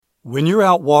When you're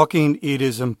out walking, it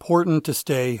is important to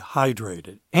stay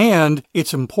hydrated. And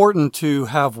it's important to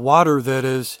have water that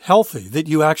is healthy, that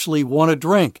you actually want to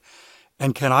drink.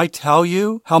 And can I tell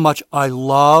you how much I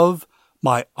love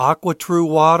my AquaTrue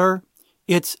water?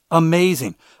 It's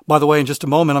amazing. By the way, in just a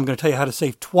moment, I'm going to tell you how to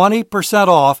save 20%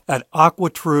 off at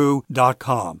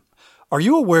aquatrue.com. Are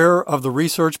you aware of the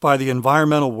research by the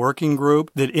Environmental Working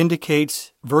Group that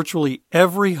indicates virtually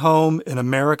every home in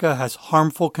America has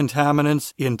harmful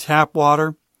contaminants in tap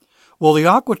water? Well, the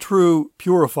AquaTrue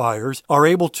purifiers are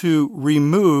able to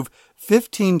remove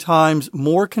 15 times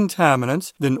more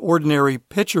contaminants than ordinary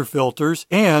pitcher filters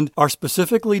and are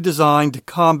specifically designed to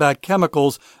combat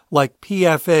chemicals like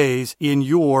PFAS in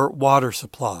your water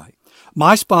supply.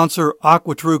 My sponsor,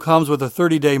 AquaTrue, comes with a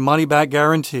 30-day money-back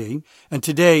guarantee, and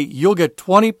today you'll get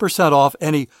 20% off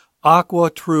any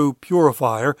AquaTrue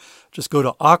purifier. Just go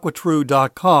to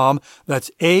aquatrue.com.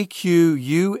 That's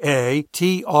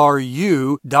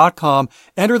AQUATRU.com.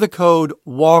 Enter the code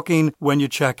WALKING when you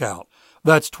check out.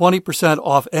 That's 20%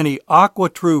 off any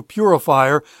AquaTrue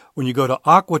purifier when you go to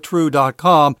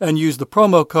aquatrue.com and use the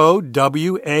promo code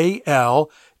WALKING.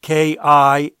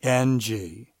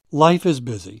 Life is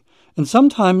busy, and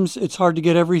sometimes it's hard to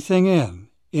get everything in,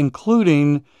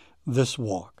 including this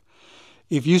walk.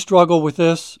 If you struggle with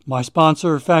this, my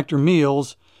sponsor, Factor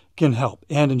Meals, can help.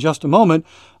 And in just a moment,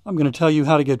 I'm going to tell you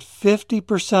how to get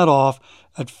 50% off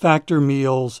at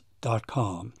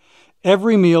factormeals.com.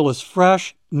 Every meal is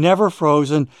fresh, never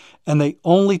frozen, and they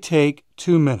only take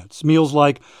 2 minutes. Meals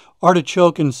like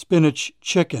artichoke and spinach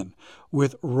chicken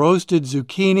with roasted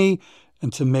zucchini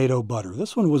and tomato butter.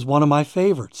 This one was one of my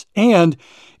favorites. And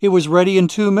it was ready in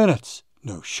 2 minutes.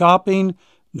 No shopping,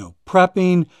 no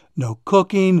prepping, no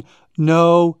cooking,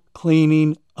 no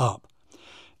cleaning up.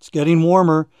 It's getting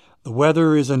warmer. The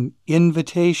weather is an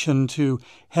invitation to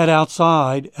head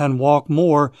outside and walk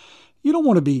more. You don't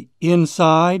want to be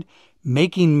inside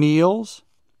making meals.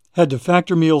 Head to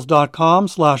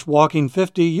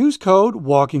factormeals.com/walking50. Use code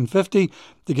WALKING50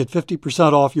 to get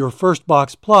 50% off your first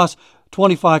box plus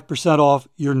 25% off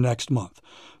your next month.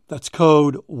 That's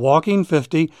code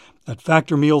WALKING50 at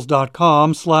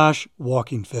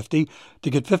factormeals.com/walking50 to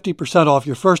get 50% off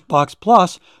your first box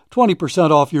plus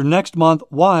 20% off your next month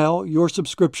while your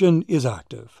subscription is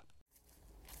active.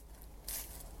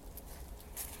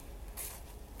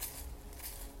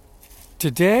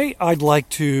 Today, I'd like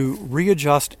to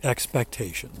readjust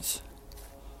expectations.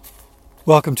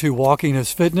 Welcome to Walking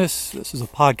is Fitness. This is a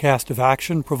podcast of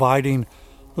action providing a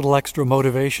little extra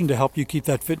motivation to help you keep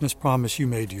that fitness promise you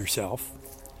made to yourself.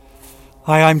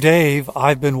 Hi, I'm Dave.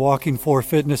 I've been walking for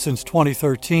fitness since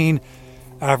 2013,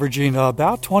 averaging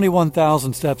about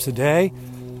 21,000 steps a day.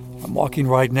 I'm walking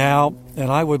right now,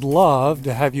 and I would love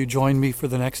to have you join me for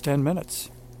the next 10 minutes.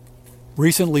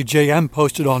 Recently, JM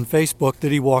posted on Facebook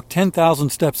that he walked 10,000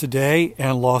 steps a day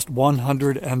and lost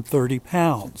 130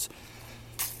 pounds.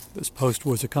 This post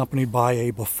was accompanied by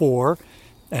a before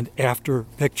and after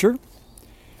picture.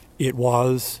 It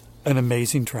was an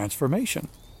amazing transformation.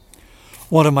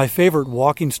 One of my favorite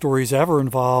walking stories ever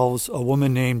involves a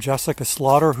woman named Jessica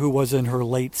Slaughter who was in her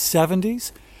late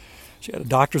 70s. She had a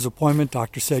doctor's appointment.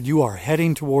 Doctor said, "You are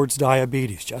heading towards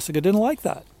diabetes." Jessica didn't like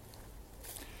that.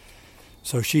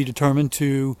 So she determined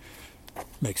to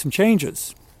make some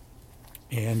changes.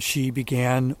 And she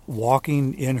began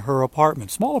walking in her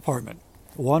apartment, small apartment,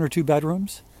 1 or 2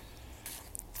 bedrooms,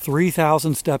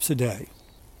 3,000 steps a day.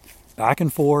 Back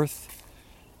and forth,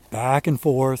 back and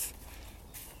forth,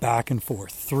 back and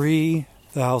forth.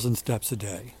 3,000 steps a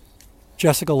day.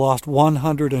 Jessica lost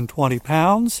 120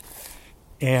 pounds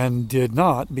and did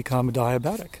not become a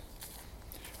diabetic.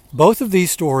 Both of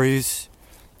these stories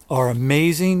are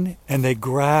amazing, and they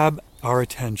grab our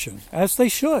attention, as they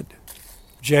should.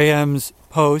 JM's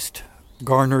post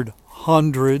garnered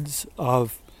hundreds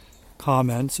of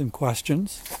comments and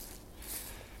questions.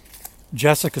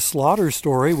 Jessica Slaughter's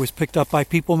story was picked up by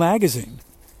People magazine.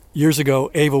 Years ago,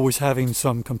 Ava was having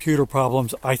some computer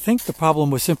problems. I think the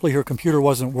problem was simply her computer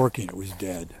wasn't working. It was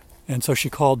dead. And so she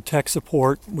called tech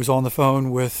support, was on the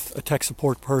phone with a tech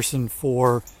support person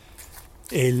for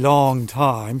a long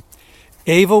time.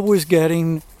 Ava was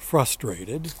getting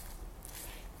frustrated,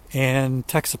 and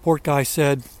tech support guy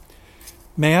said,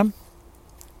 "Ma'am,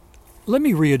 let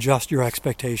me readjust your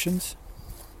expectations."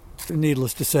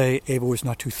 Needless to say, Ava was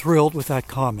not too thrilled with that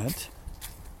comment.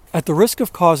 At the risk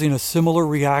of causing a similar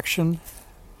reaction,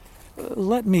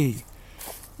 let me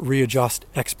readjust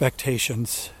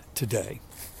expectations today.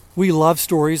 We love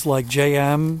stories like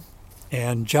JM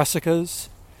and Jessica's.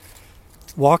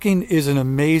 Walking is an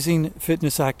amazing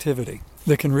fitness activity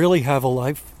that can really have a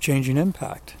life-changing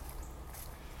impact.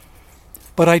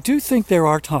 But I do think there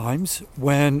are times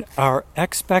when our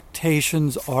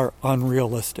expectations are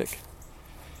unrealistic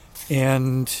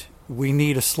and we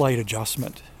need a slight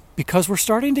adjustment because we're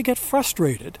starting to get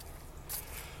frustrated.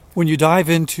 When you dive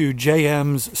into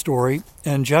JM's story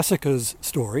and Jessica's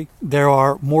story, there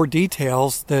are more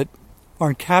details that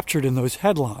aren't captured in those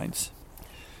headlines.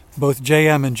 Both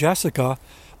JM and Jessica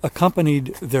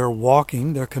accompanied their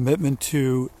walking, their commitment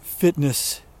to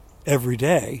fitness every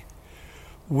day,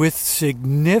 with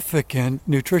significant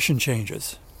nutrition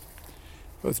changes.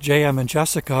 Both JM and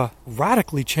Jessica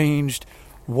radically changed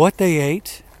what they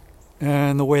ate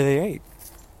and the way they ate.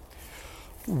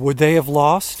 Would they have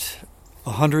lost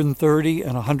 130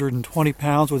 and 120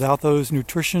 pounds without those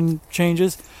nutrition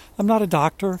changes? I'm not a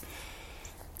doctor.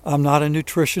 I'm not a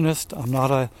nutritionist. I'm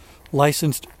not a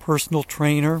licensed personal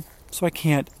trainer, so I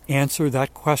can't answer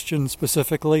that question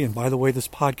specifically. And by the way, this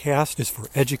podcast is for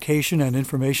education and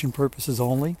information purposes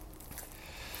only.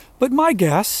 But my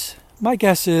guess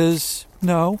is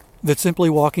no, that simply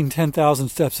walking 10,000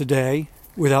 steps a day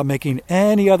without making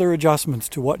any other adjustments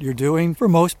to what you're doing for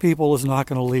most people is not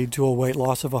going to lead to a weight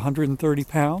loss of 130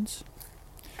 pounds.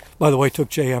 By the way, it took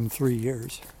JM 3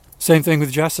 years. Same thing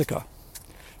with Jessica.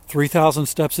 3,000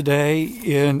 steps a day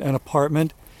in an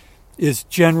apartment is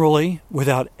generally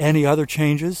without any other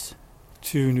changes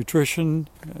to nutrition,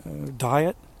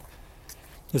 diet,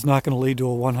 is not going to lead to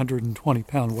a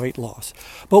 120-pound weight loss.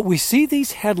 But we see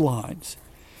these headlines,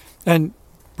 and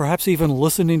perhaps even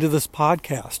listening to this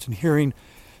podcast and hearing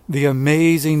the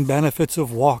amazing benefits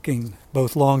of walking,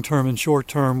 both long-term and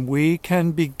short-term, we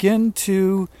can begin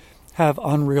to have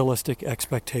unrealistic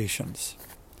expectations.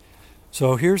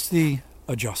 So here's the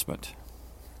adjustment.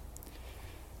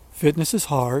 Fitness is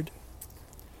hard.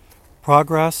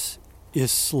 Progress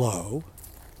is slow.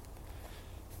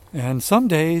 And some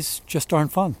days just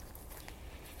aren't fun.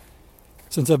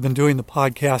 Since I've been doing the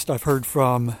podcast, I've heard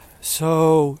from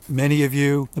so many of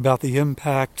you about the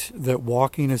impact that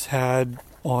walking has had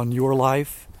on your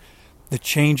life, the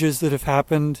changes that have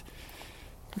happened,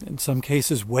 in some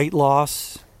cases weight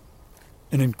loss,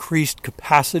 an increased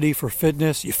capacity for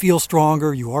fitness. You feel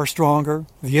stronger, you are stronger.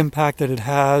 The impact that it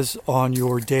has on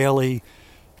your daily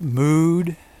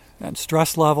mood and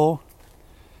stress level.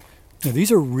 Now,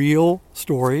 these are real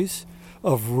stories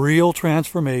of real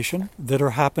transformation that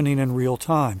are happening in real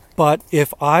time. But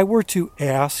if I were to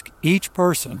ask each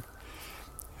person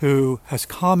who has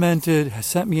commented, has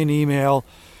sent me an email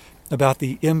about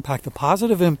the impact, the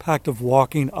positive impact of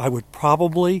walking, I would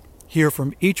probably hear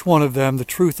from each one of them the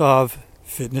truth of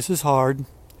fitness is hard,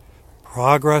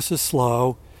 progress is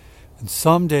slow, and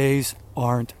some days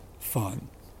aren't fun.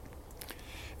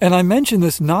 And I mention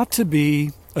this not to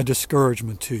be a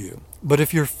discouragement to you, but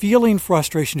if you're feeling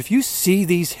frustration, if you see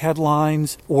these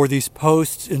headlines or these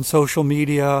posts in social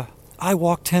media, I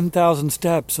walked 10,000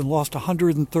 steps and lost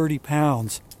 130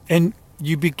 pounds, and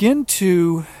you begin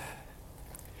to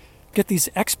get these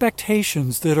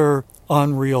expectations that are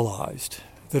unrealized,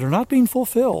 that are not being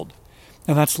fulfilled,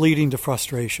 and that's leading to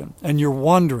frustration. And you're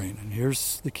wondering, and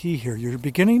here's the key here, you're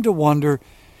beginning to wonder,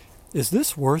 is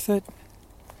this worth it?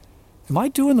 Am I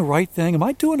doing the right thing? Am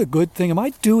I doing a good thing? Am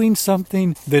I doing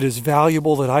something that is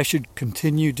valuable that I should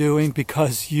continue doing?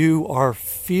 Because you are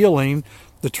feeling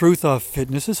the truth of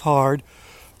fitness is hard,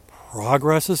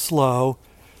 progress is slow,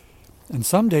 and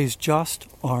some days just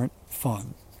aren't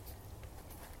fun.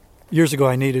 Years ago,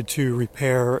 I needed to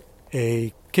repair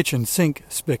a kitchen sink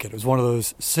spigot. It was one of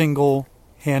those single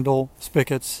handle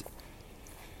spigots,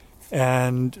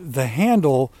 and the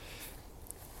handle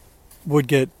would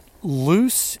get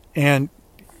loose, and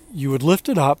you would lift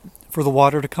it up for the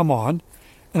water to come on,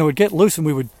 and it would get loose, and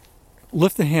we would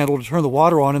lift the handle to turn the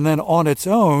water on, and then on its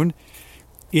own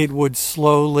it would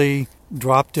slowly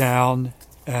drop down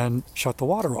and shut the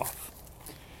water off.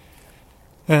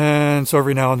 And so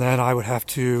every now and then I would have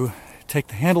to take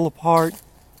the handle apart,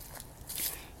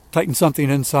 tighten something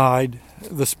inside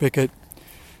the spigot,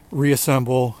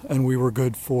 reassemble, and we were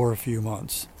good for a few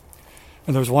months.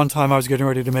 And there was one time I was getting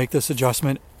ready to make this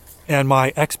adjustment, and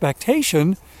my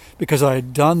expectation, because I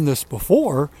had done this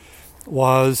before,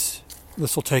 was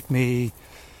this will take me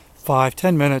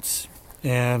 5-10 minutes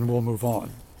and we'll move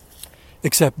on.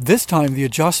 Except this time the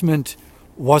adjustment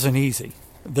wasn't easy.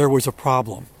 There was a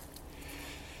problem.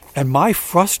 And my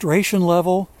frustration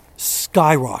level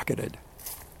skyrocketed.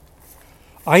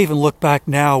 I even look back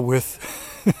now with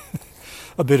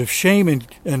a bit of shame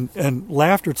and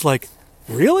laughter. It's like,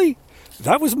 really?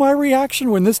 That was my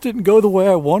reaction when this didn't go the way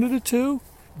I wanted it to?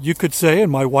 You could say,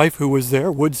 and my wife who was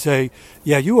there would say,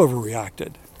 yeah, you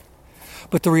overreacted.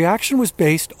 But the reaction was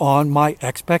based on my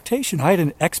expectation. I had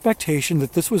an expectation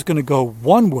that this was going to go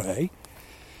one way,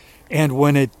 And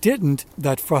when it didn't,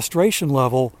 that frustration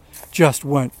level just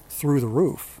went through the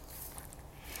roof.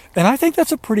 And I think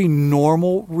that's a pretty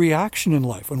normal reaction in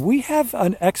life. When we have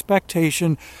an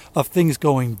expectation of things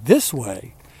going this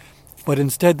way, but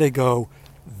instead they go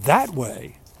that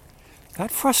way,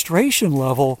 that frustration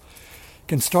level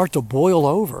can start to boil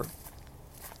over.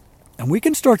 And we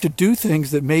can start to do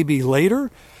things that maybe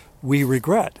later we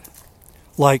regret,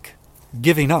 like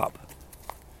giving up.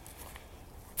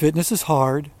 Fitness is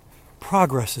hard,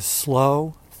 progress is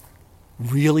slow,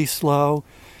 really slow,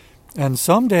 and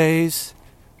some days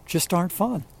just aren't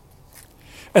fun.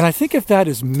 And I think if that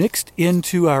is mixed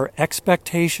into our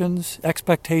expectations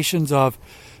of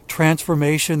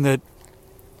transformation that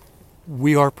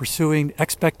we are pursuing,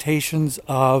 expectations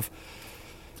of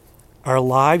our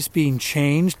lives being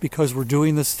changed because we're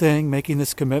doing this thing, making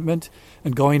this commitment,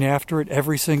 and going after it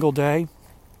every single day,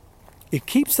 it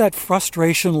keeps that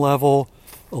frustration level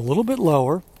a little bit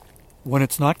lower when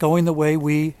it's not going the way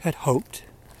we had hoped,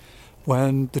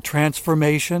 when the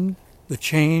transformation, the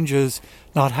change is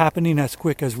not happening as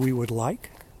quick as we would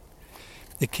like.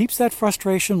 It keeps that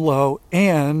frustration low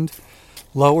and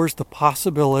lowers the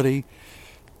possibility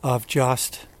of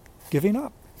just giving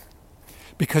up.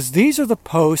 Because these are the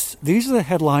posts, these are the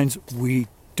headlines we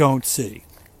don't see.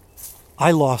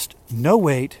 I lost no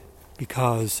weight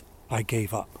because I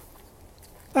gave up.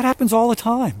 That happens all the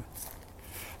time.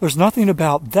 There's nothing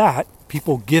about that,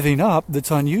 people giving up,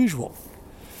 that's unusual.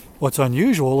 What's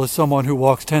unusual is someone who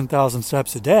walks 10,000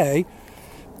 steps a day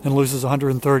and loses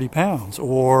 130 pounds,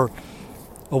 or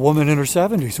a woman in her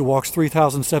 70s who walks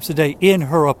 3,000 steps a day in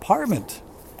her apartment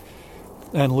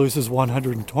and loses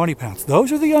 120 pounds.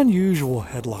 Those are the unusual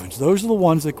headlines. Those are the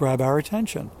ones that grab our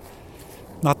attention.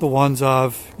 Not the ones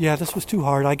of, yeah, this was too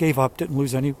hard, I gave up, didn't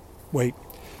lose any weight,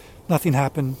 nothing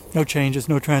happened, no changes,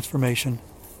 no transformation.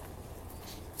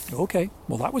 Okay,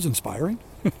 well that was inspiring.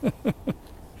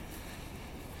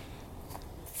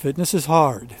 Fitness is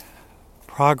hard.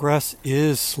 Progress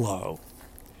is slow.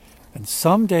 And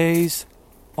some days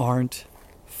aren't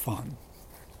fun.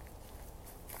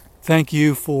 Thank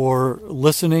you for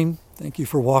listening. Thank you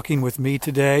for walking with me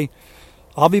today.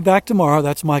 I'll be back tomorrow.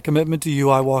 That's my commitment to you.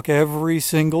 I walk every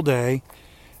single day.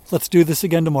 Let's do this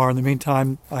again tomorrow. In the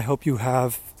meantime, I hope you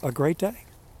have a great day.